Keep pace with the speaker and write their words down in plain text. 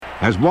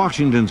As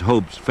Washington's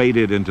hopes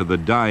faded into the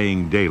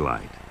dying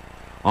daylight,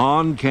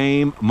 on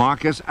came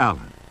Marcus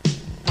Allen,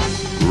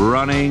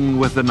 running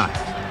with the night.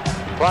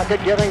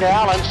 Plunkett giving to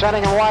Allen,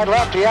 sending him wide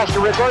left. He has to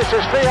reverse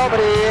his field, but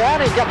he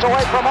gets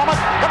away for a moment.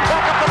 Comes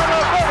back up the middle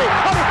of the 30,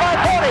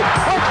 25, 40.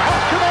 Waits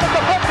past 2 minutes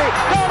to 50,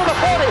 down to the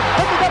 40,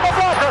 picking up a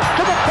blocker,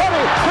 to the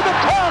 20, to the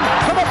 10,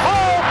 to the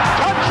 5.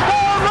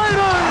 Touchdown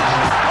Raiders!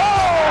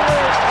 Holy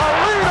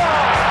Toledo!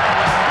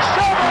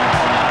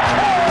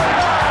 7-10.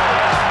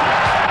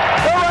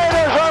 The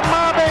Raiders are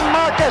mobbing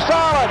Marcus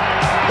Allen,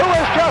 who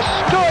has just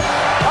stood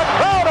a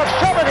crowd of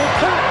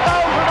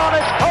 72,000 on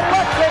his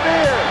collective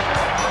ear.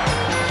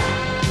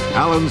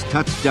 Allen's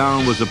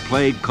touchdown was a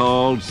play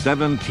called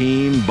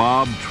 17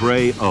 Bob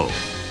Trey O.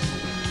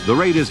 The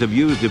Raiders have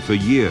used it for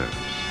years,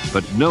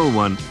 but no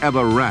one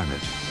ever ran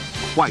it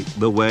quite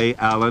the way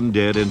Allen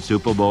did in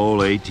Super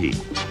Bowl 18.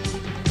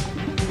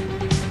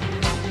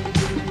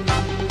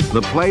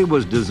 The play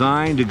was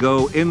designed to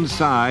go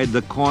inside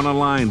the corner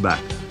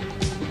linebacker,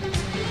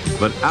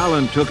 but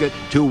Allen took it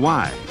too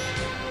wide,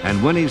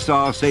 and when he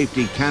saw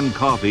safety Ken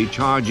Coffey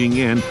charging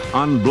in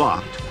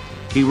unblocked,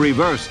 he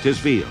reversed his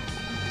field.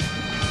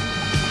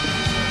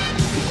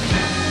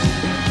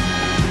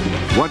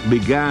 What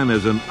began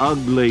as an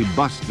ugly,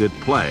 busted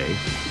play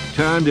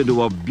turned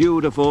into a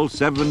beautiful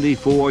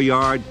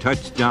 74-yard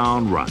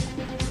touchdown run,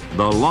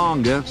 the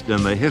longest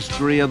in the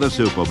history of the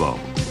Super Bowl.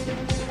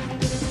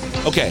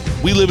 Okay,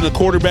 we live in a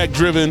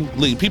quarterback-driven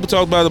league. People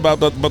talk about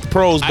the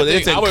pros, but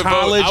it's in college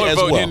I would as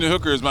vote well. Hendon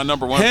Hooker is my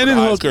number one. Hendon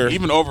Hooker,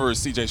 even over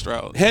C.J.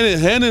 Stroud.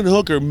 Hendon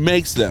Hooker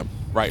makes them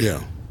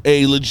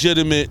a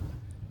legitimate.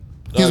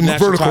 He's a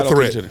vertical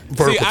threat.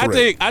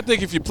 I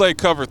think if you play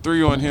cover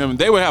 3 on him,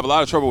 they would have a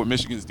lot of trouble with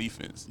Michigan's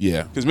defense.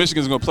 Yeah, because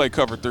Michigan's going to play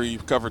cover 3,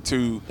 cover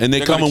 2, and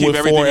they're coming with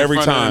 4 every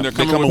time. They're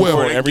coming with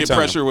 4 every time.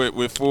 Pressure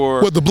with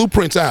 4. Well, the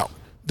blueprint's out.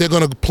 They're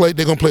going to play.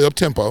 They're going to play up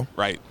tempo.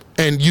 Right.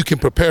 And you can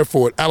prepare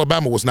for it.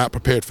 Alabama was not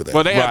prepared for that.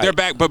 Well, they have their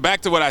back. But back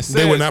to what I said,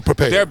 they were not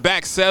prepared. Their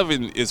back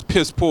 7 is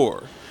piss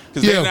poor.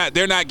 Because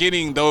they're not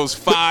getting those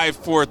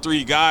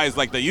 5-4-3 guys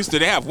like they used to.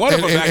 They have one of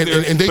them back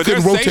there, and they but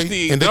couldn't their rotate.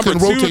 safety, And they number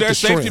couldn't 2, rotate their the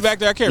safety strength. back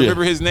there, I can't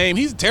remember his name.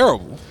 He's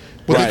terrible.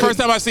 Well, the first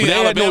time I seen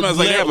Alabama, I was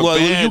like, they have a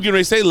bad. You get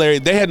ready to say, Larry,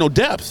 they had no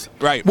depth.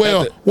 Right.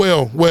 Well,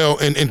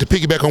 and to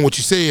piggyback on what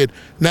you said,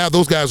 now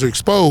those guys are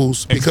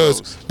exposed.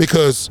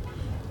 because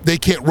they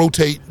can't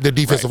rotate the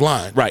defensive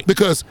line. Right.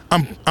 Because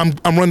I'm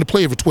running the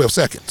play every 12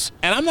 seconds.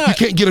 And I'm not. You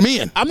can't get them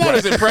in. I'm not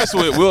as impressed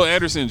with Will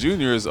Anderson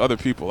Jr. as other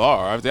people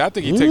are. I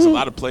think he takes a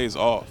lot of plays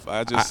off.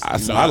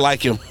 I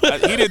like him. He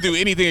didn't do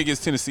anything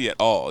against Tennessee at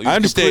all. He was I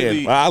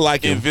understand. I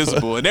like him.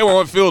 Invisible, and they were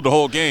on field the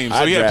whole game.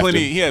 So he had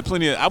plenty. Him. He had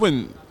plenty. I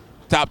wouldn't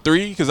top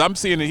 3 because I'm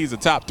seeing that he's a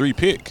top 3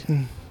 pick.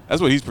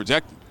 That's what he's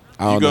projected.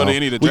 I don't know. To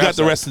any of the we got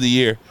the rest of the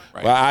year.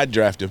 Right. Well, I'd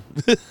draft him.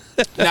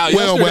 Now,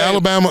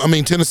 Alabama.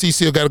 Tennessee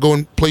still got to go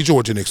and play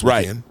Georgia next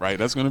weekend. Right.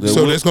 That's going to be.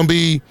 So that's going to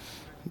be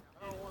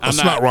a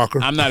snot rocker.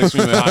 I'm not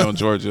extremely high on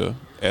Georgia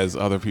as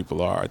other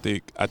people are. I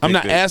think I'm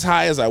not as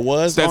high as I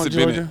was on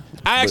Georgia.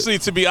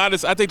 To be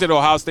honest, I think that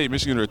Ohio State and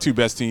Michigan are 2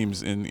 best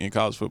teams in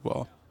college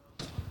football.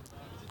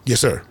 Yes,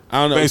 sir.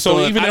 I don't know. I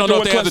don't know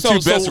if they have the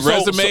 2 best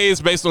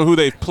resumes based on who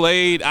they've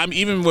played.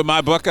 Even with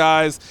my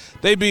Buckeyes,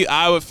 they beat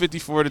Iowa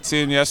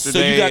 54-10 yesterday.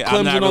 So you got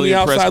Clemson on the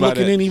outside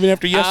looking in even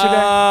after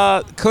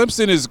yesterday?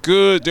 Clemson is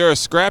good. They're a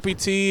scrappy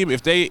team.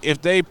 If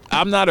they,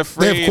 I'm not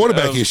afraid they have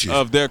quarterback issues.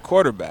 Of their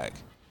quarterback.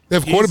 They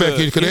have quarterback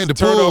issues because they had to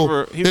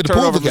pull. They had to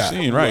pull the guy.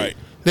 Machine, right.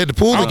 They had to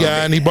pull the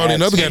guy, and he brought in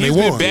another guy, and they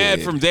won. He's been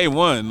bad from day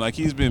one. Like,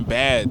 he's been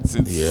bad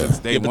since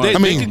day one.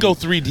 They could go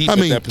 3 deep at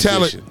that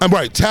position.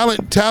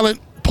 Talent,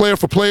 player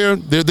for player,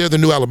 they're the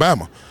new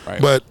Alabama.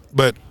 Right.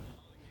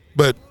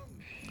 But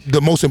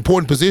the most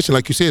important position,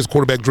 like you said, is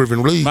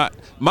quarterback-driven league.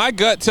 My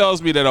gut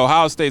tells me that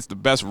Ohio State's the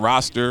best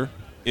roster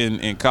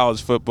in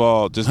college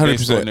football just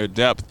based on their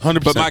depth.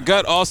 100%. But my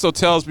gut also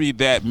tells me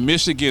that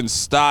Michigan's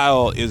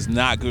style is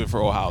not good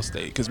for Ohio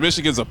State because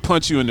Michigan's a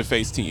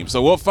punch-you-in-the-face team.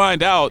 So we'll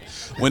find out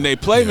when they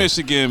play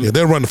Michigan. Yeah,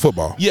 they'll run the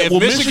football. Yeah,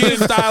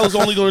 Michigan's style is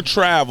only going to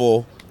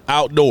travel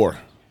outdoor.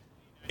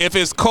 If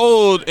it's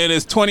cold and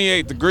it's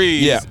 28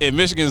 degrees and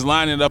Michigan's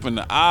lining up in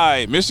the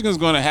eye, Michigan's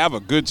going to have a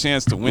good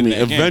chance to win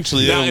that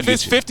eventually game. Now, if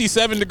it's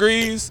 57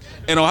 degrees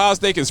and Ohio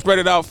State can spread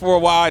it out 4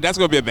 wide, that's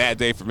going to be a bad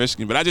day for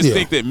Michigan. But I just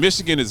think that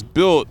Michigan is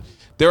built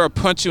 – they're a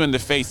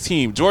punch-you-in-the-face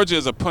team. Georgia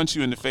is a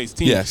punch-you-in-the-face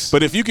team. Yes.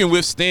 But if you can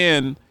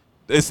withstand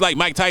 – it's like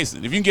Mike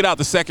Tyson. If you can get out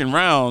the second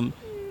round,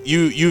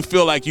 you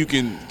feel like you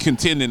can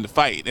contend in the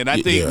fight. And I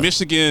think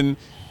Michigan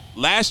 –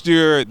 last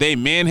year, they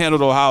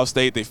manhandled Ohio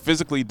State. They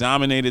physically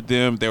dominated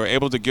them. They were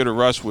able to get a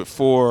rush with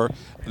 4.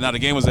 Now the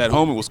game was at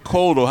home. It was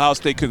cold. Ohio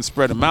State couldn't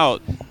spread them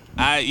out.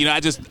 I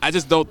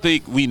just don't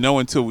think we know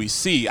until we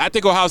see. I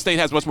think Ohio State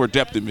has much more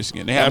depth than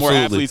Michigan. They have more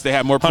athletes. They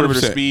have more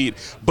perimeter 100%. speed.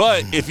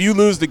 But if you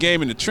lose the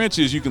game in the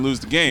trenches, you can lose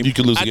the game.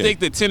 I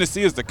think that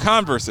Tennessee is the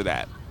converse of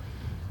that.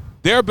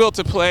 They're built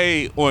to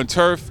play on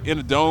turf in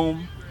a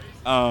dome.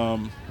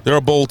 They're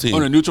a bowl team.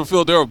 On a neutral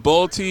field, they're a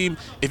bowl team.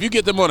 If you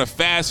get them on a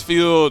fast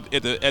field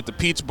at the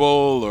Peach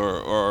Bowl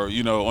or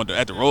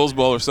at the Rose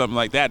Bowl or something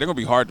like that, they're going to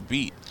be hard to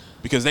beat.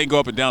 because they go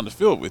up and down the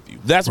field with you.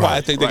 That's why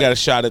I think they got a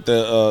shot at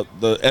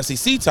the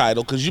SEC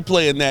title, because you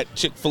play in that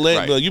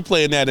Chick-fil-A, you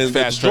play in that in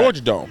the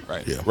Georgia Dome,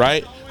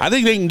 right? I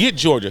think they can get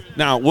Georgia.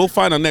 Now we'll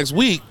find out next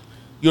week.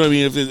 You know what I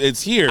mean? If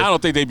it's here, I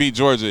don't think they beat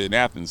Georgia in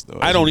Athens, though.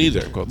 I don't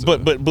either.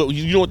 But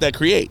you know what that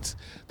creates?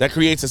 That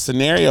creates a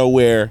scenario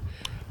where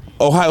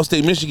Ohio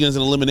State Michigan is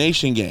an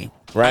elimination game,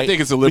 right? I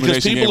think it's an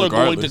elimination game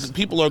regardless.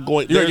 People are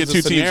going. You're going to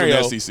get two teams from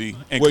the SEC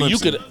and where Clemson. You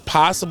could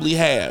possibly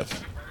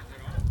have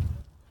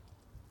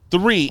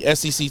 3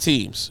 SEC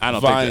teams. I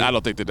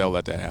don't think that they'll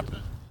let that happen.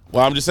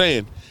 Well, I'm just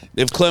saying,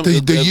 if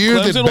Clemson, the year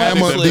that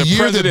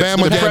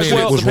Bama got in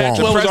it was wrong.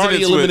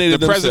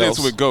 The presidents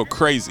would go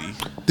crazy.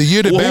 The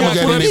year that Bama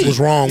got in it was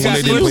wrong when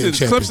they didn't win the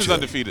championship. Clemson's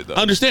undefeated, though.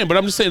 Understand, but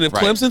I'm just saying, if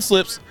Clemson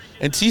slips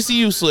and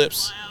TCU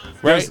slips,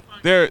 right?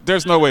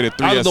 There's no way that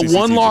 3 out of SEC the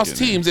one-loss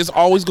teams, it's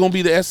always going to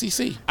be the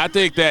SEC. I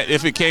think that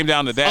if it came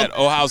down to that,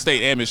 Ohio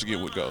State and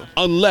Michigan would go.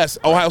 Unless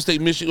Ohio State,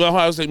 Michigan.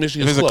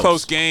 If it's a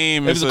close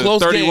game, if it's a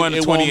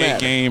 31-28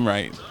 game,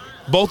 right?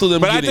 Both of them.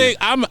 But I think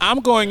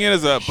I'm going in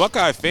as a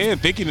Buckeye fan,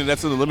 thinking that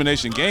that's an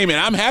elimination game, and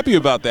I'm happy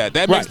about that.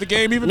 That makes the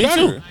game even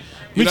better.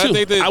 Me too. I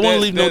think that I want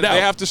to leave no doubt.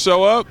 They have to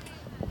show up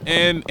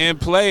and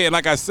play. And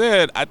like I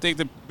said, I think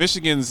that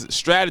Michigan's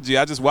strategy.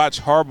 I just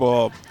watched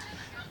Harbaugh.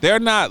 They're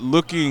not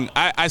looking.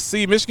 I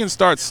see Michigan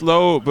start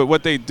slow, but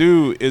what they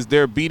do is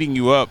they're beating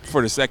you up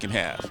for the second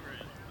half.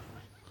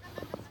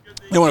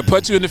 They want to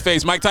punch you in the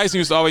face. Mike Tyson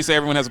used to always say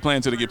everyone has a plan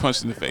until they get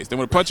punched in the face. They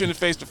want to punch you in the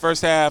face the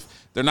first half.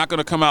 They're not going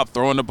to come out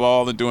throwing the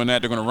ball and doing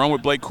that. They're going to run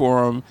with Blake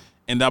Corum.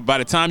 And by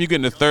the time you get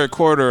in the third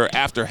quarter,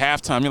 after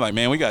halftime, you're like,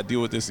 man, we got to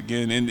deal with this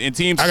again. And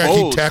teams fold. I got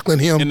to keep tackling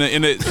him.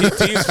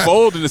 Teams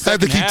fold in the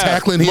second half. I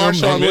have to keep tackling him.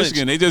 Marshawn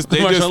Michigan, they just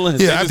I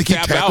have to keep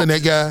tackling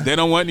that guy. They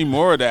don't want any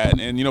more of that.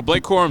 And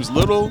Blake Corum's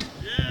little,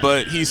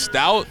 but he's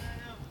stout,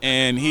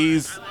 and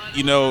he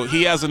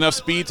has enough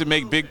speed to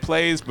make big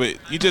plays. But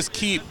you just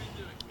keep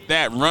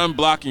that run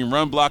blocking.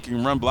 By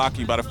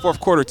the fourth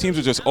quarter, teams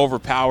are just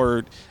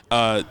overpowered.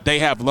 They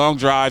have long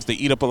drives. They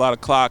eat up a lot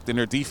of clock. Then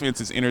their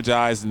defense is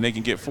energized, and they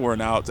can get 3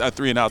 and outs. Yeah.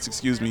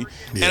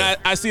 And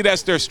I see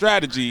that's their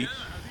strategy.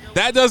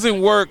 That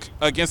doesn't work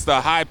against a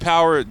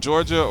high-powered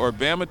Georgia or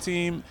Bama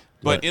team,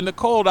 but in the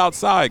cold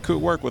outside could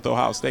work with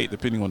Ohio State,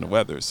 depending on the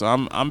weather. So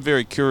I'm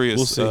very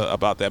curious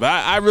about that. But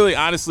I really,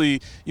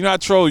 honestly, I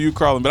troll you,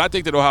 Carlin, but I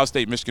think that Ohio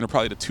State and Michigan are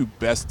probably the 2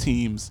 best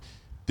teams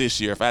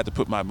this year, if I had to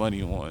put my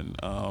money on.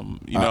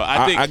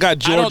 I got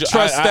Georgia. I don't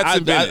trust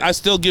Stetson Bennett. I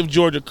still give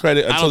Georgia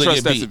credit until they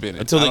get beat.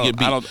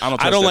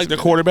 I don't like their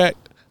quarterback.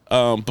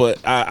 But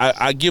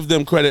I give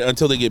them credit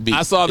until they get beat.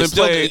 I saw them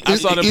play.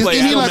 Isn't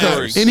he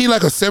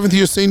like a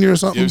 7th-year senior or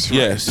something?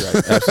 Yes. Right.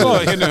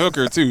 Absolutely. Hitting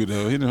Hooker too,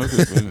 though.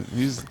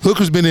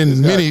 Hooker's been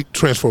in many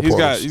transfer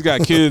portals. He's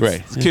got kids.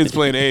 Right. Kids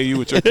playing AAU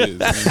with your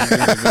kids.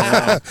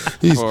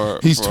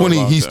 He's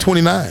 20. He's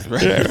 29.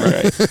 Right.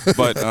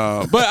 But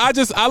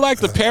I like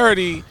the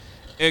parity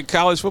in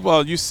college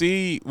football. You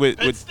see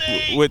with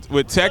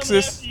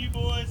Texas.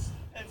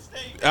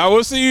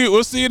 We'll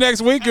see you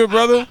next week, good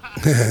brother.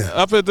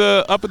 up at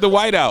the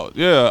whiteout.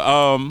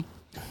 Yeah.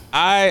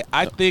 I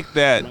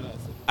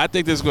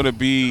think there's going to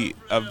be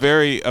a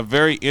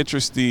very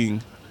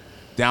interesting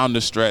down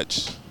the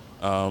stretch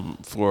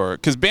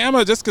because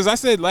Bama, just because I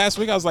said last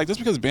week, I was like, just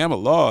because Bama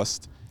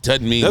lost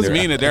doesn't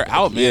mean that they're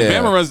out, man. Yeah.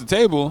 Bama runs the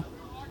table.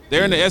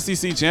 They're in the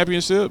SEC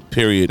championship.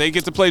 Period. They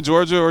get to play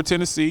Georgia or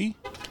Tennessee.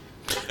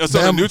 It's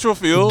on a neutral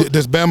field.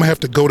 Does Bama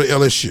have to go to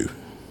LSU?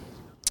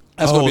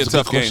 That's going to be a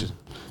tough game.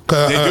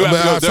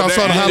 I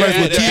saw the highlights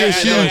with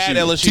TSU.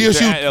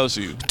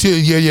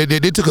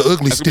 They took an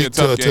ugly stick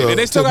to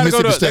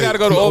Mississippi State. They got to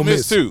go to Ole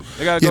Miss too.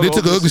 They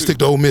took an ugly stick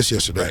to Ole Miss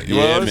yesterday.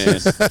 Yeah, man.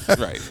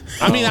 Right.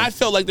 I mean, I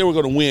felt like they were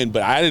going to win,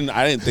 but I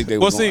didn't think they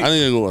were. I think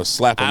they were going to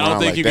slap them. I don't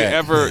think you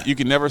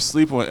can never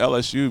sleep on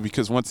LSU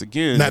because once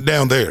again, not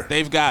down there.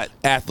 They've got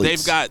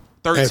athletes. They've got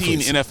 13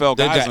 NFL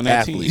guys on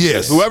that team.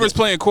 Yes. Whoever's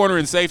playing corner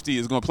and safety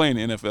is going to play in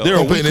the NFL. They're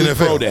a weekly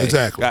pro day.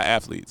 Exactly. Got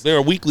athletes. They're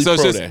a weekly pro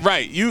day.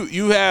 Right.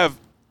 You have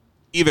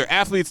either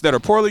athletes that are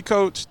poorly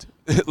coached,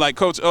 like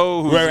Coach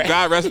O, who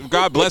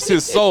God bless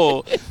his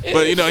soul,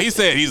 but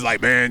he's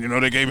like, man, they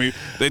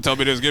told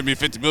me they was giving me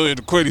 $50 million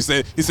to quit. He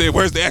said,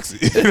 where's the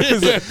exit? Get me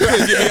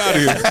out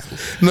of here.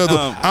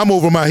 No, I'm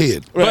over my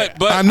head.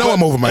 But I know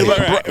I'm over my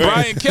head.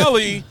 Brian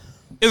Kelly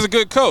is a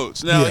good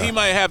coach. Now he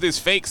might have this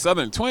fake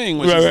Southern twang,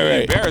 which is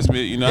an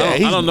embarrassment. I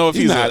don't know if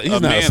he's a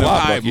man of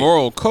high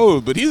moral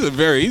code, but he's a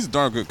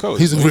darn good coach.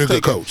 He's a real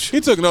good coach. He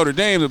took Notre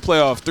Dame to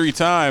playoff 3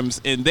 times,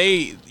 and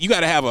you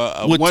got to have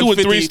a with 2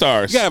 and 3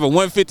 stars. You got to have a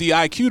 150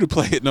 IQ to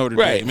play at Notre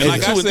Dame. And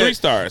like 2 and 3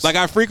 stars. Like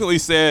I frequently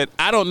said,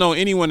 I don't know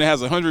anyone that has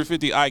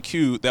 150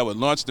 IQ that would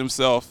launch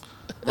themselves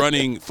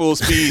running full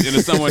speed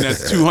into someone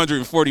that's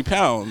 240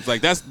 pounds. Like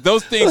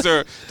those things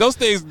don't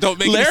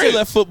make any sense. Larry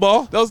left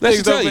football. Those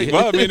things don't make.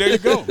 Well, I mean, there you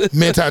go.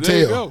 Manti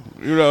Te'o.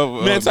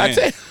 Manti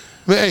Te'o.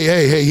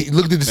 Hey,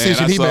 look at the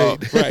decision he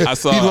made. Right.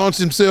 He launched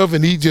himself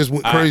and he just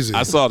went crazy.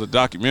 I saw the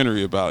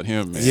documentary about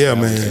him, man. Yeah,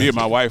 man. Me and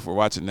my wife were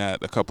watching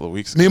that a couple of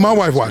weeks ago. Me and my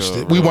wife watched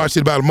it. We watched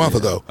it about a month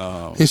ago.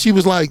 And she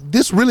was like,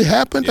 this really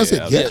happened? I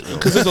said, yeah.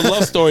 Because there's a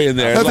love story in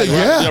there. I said,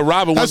 yeah.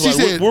 Robin was like,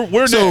 said,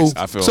 we're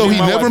next. So he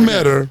never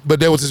met her, but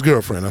that was his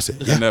girlfriend. I said,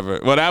 yeah.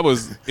 Well, that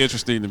was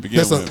interesting to begin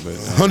with.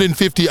 That's a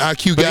 150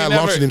 IQ guy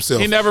launching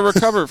himself. He never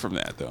recovered from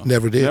that, though.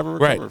 Never did. Never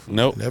recovered from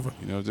Nope. Never.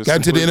 Just got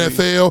into the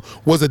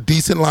NFL, was a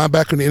decent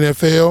linebacker in the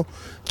NFL,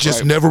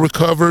 just never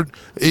recovered.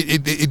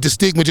 The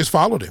stigma just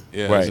followed him.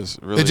 Yeah, right.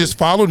 It just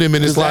followed him,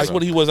 and it's like that's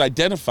what he was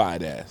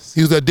identified as.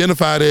 He was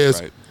identified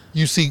as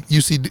you see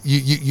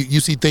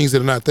things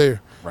that are not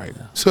there. Right.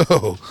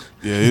 So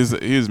yeah, he's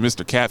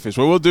Mr. Catfish.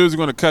 What we'll do is we're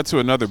going to cut to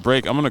another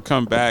break. I'm going to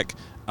come back.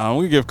 We're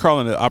going to give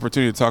Carlin the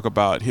opportunity to talk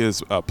about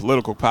his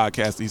political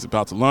podcast that he's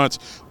about to launch.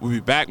 We'll be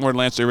back more than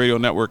Lance J Radio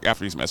Network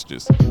after these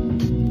messages.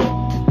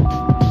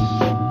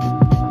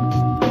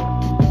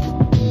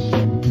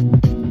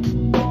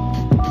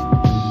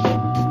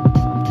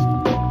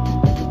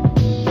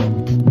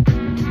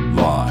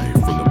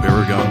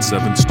 Paragon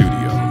 7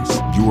 Studios.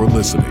 You are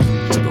listening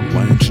to the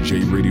Lance J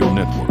Radio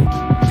Network.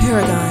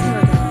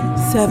 Paragon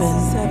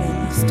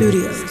 7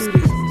 Studios.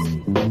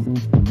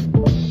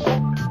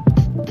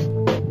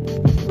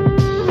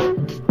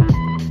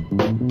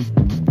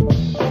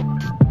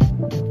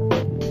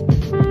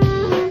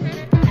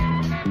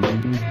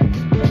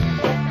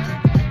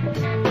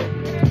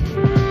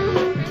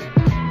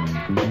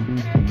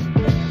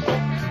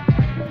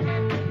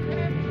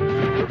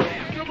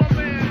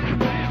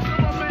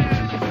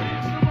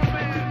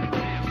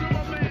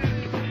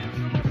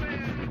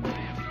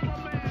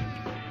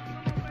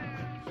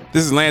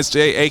 This is Lance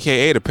J,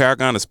 a.k.a. the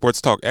Paragon of Sports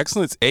Talk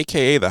Excellence,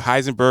 a.k.a. the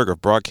Heisenberg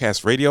of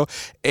Broadcast Radio,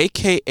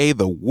 a.k.a.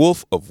 the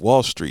Wolf of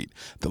Wall Street.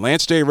 The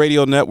Lance J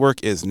Radio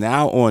Network is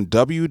now on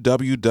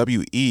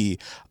WWE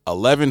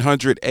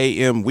 1100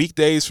 a.m.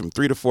 weekdays from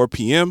 3 to 4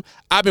 p.m.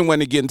 I've been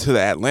wanting to get into the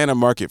Atlanta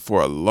market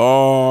for a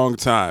long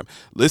time.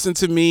 Listen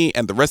to me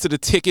and the rest of the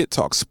ticket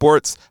talk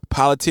sports,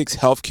 politics,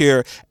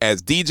 healthcare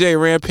as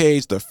DJ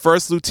Rampage, the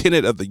first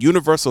lieutenant of the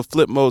Universal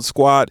Flip Mode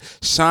Squad,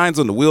 shines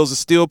on the wheels of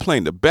steel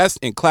playing the best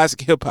in classic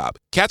hip-hop.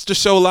 Catch the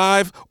show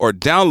live or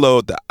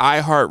download the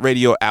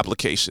iHeartRadio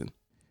application.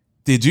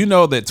 Did you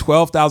know that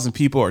 12,000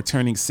 people are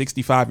turning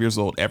 65 years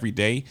old every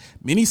day?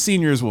 Many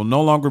seniors will no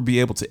longer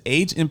be able to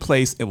age in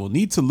place and will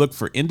need to look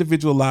for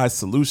individualized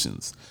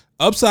solutions.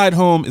 Upside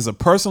Home is a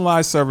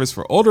personalized service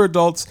for older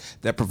adults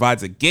that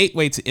provides a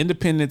gateway to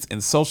independence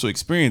and social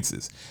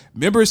experiences.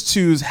 Members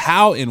choose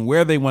how and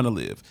where they want to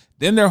live.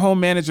 Then their home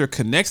manager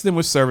connects them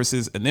with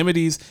services,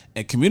 amenities,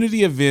 and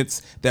community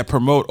events that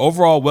promote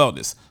overall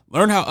wellness.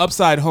 Learn how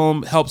Upside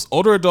Home helps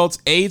older adults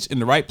age in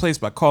the right place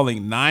by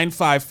calling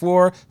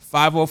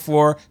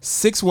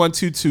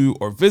 954-504-6122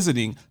 or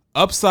visiting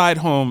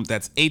UpsideHome,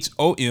 that's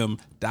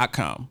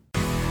HOM.com.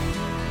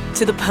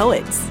 To the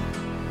poets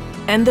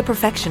and the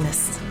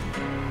perfectionists,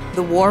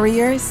 the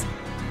warriors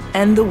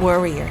and the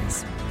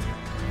worriers,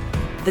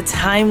 the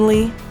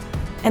timely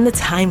and the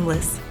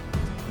timeless,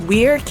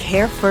 we're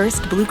Care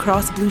First Blue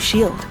Cross Blue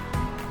Shield,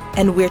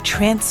 and we're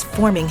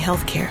transforming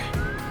healthcare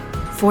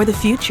for the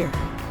future.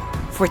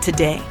 For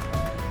today,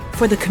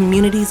 for the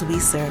communities we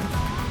serve.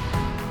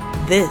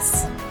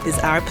 This is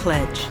our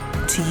pledge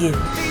to you.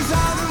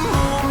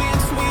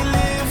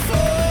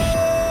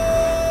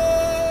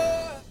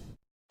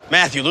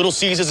 Matthew, Little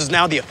Caesars is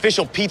now the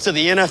official pizza of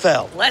the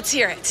NFL. Let's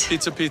hear it.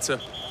 Pizza, pizza.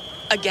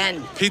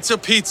 Again. Pizza,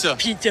 pizza.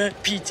 Pizza,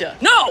 pizza.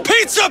 No!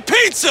 Pizza,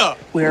 pizza!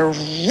 We're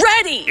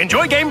ready!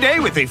 Enjoy game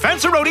day with the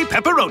Fanceroni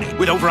Pepperoni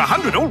with over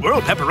 100 Old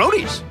World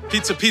pepperonis.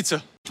 Pizza,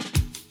 pizza.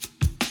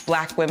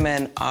 Black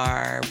women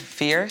are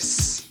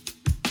fierce,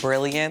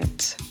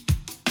 brilliant,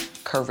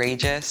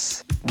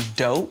 courageous,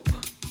 dope.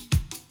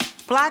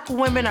 Black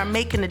women are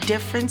making a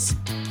difference,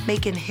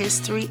 making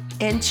history,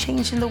 and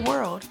changing the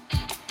world.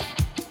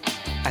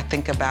 I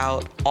think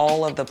about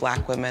all of the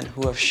Black women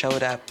who have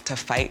showed up to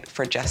fight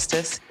for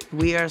justice.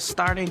 We are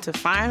starting to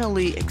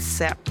finally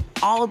accept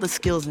all the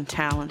skills and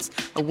talents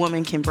a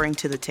woman can bring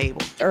to the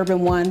table.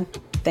 Urban One,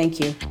 thank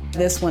you.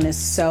 This one is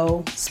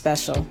so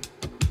special.